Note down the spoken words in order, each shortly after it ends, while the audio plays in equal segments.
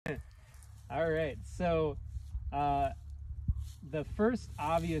All right, so the first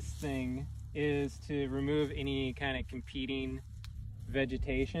obvious thing is to remove any kind of competing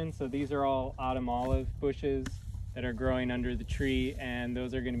vegetation. So these are all autumn olive bushes that are growing under the tree, and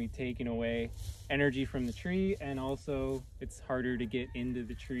those are going to be taking away energy from the tree, and also it's harder to get into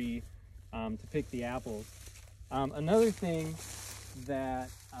the tree to pick the apples. Another thing that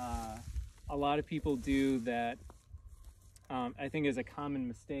a lot of people do that I think is a common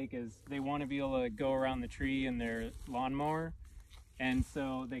mistake is they want to be able to go around the tree in their lawnmower, and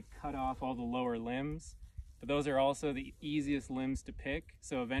so they cut off all the lower limbs. But those are also the easiest limbs to pick,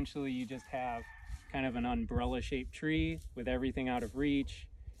 so eventually you just have kind of an umbrella shaped tree with everything out of reach.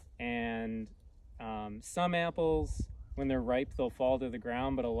 And some apples, when they're ripe, they'll fall to the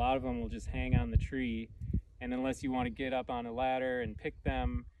ground, but a lot of them will just hang on the tree, and unless you want to get up on a ladder and pick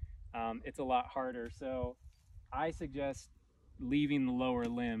them, it's a lot harder. So I suggest leaving the lower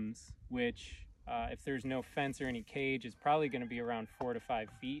limbs, which if there's no fence or any cage, is probably going to be around 4 to 5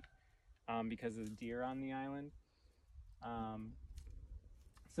 feet because of the deer on the island.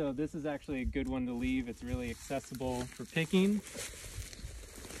 So this is actually a good one to leave. It's really accessible for picking.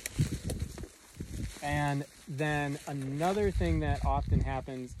 And then another thing that often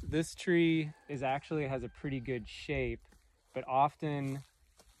happens, this tree actually has a pretty good shape, but often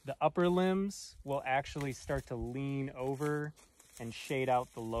the upper limbs will actually start to lean over and shade out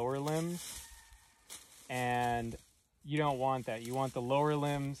the lower limbs. And you don't want that. You want the lower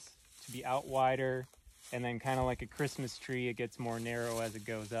limbs to be out wider, and then kind of like a Christmas tree, it gets more narrow as it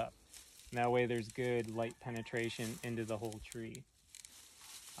goes up. And that way there's good light penetration into the whole tree.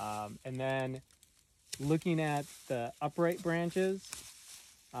 And then looking at the upright branches,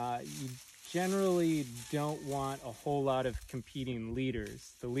 you generally don't want a whole lot of competing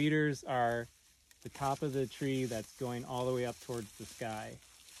leaders. The leaders are the top of the tree that's going all the way up towards the sky.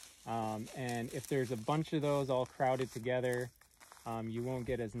 And if there's a bunch of those all crowded together, you won't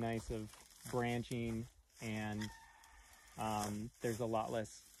get as nice of branching, and there's a lot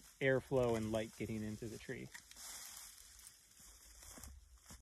less airflow and light getting into the tree.